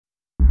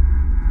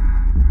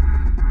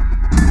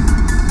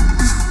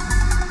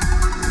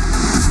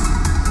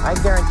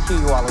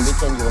guarantee you all a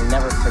weekend you will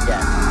never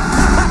forget.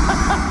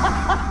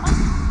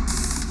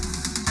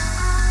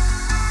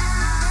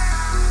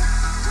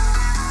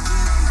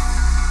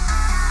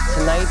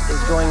 Tonight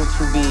is going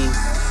to be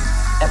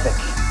epic.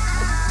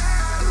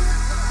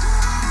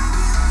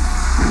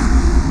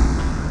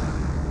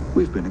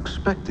 We've been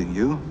expecting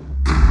you.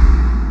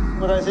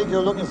 What I think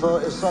you're looking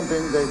for is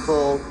something they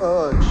call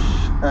urge,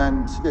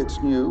 and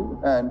it's new,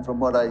 and from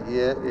what I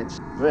hear, it's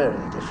very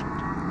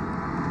different.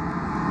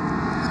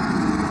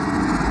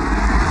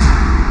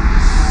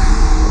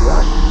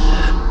 Rush.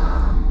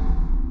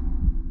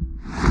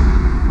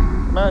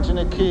 Imagine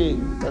a key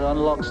that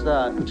unlocks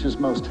that which is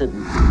most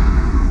hidden.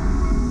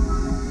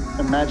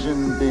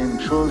 Imagine being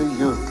truly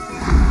you.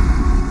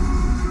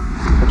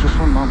 For just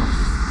one moment.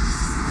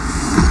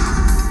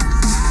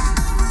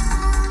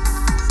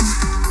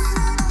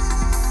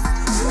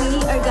 We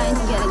are going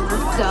to get into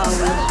so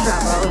much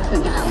trouble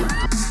tonight.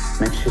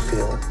 Makes you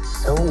feel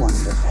so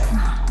wonderful.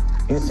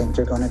 You think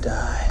you're gonna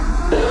die.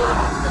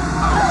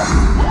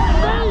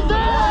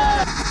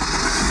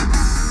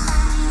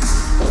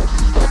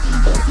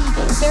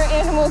 There are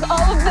animals,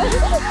 all of them.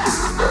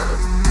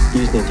 You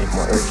just need to take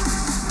more urge.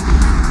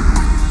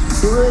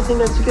 You really think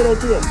that's a good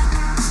idea?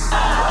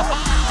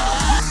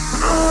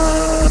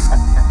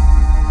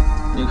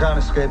 You can't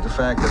escape the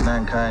fact that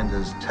mankind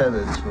is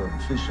tethered to a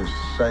vicious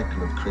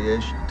cycle of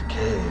creation,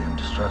 decay, and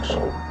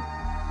destruction.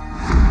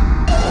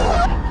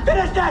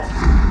 Finish that!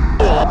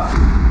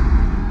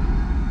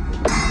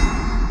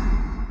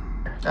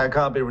 I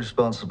can't be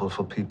responsible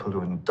for people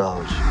who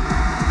indulge.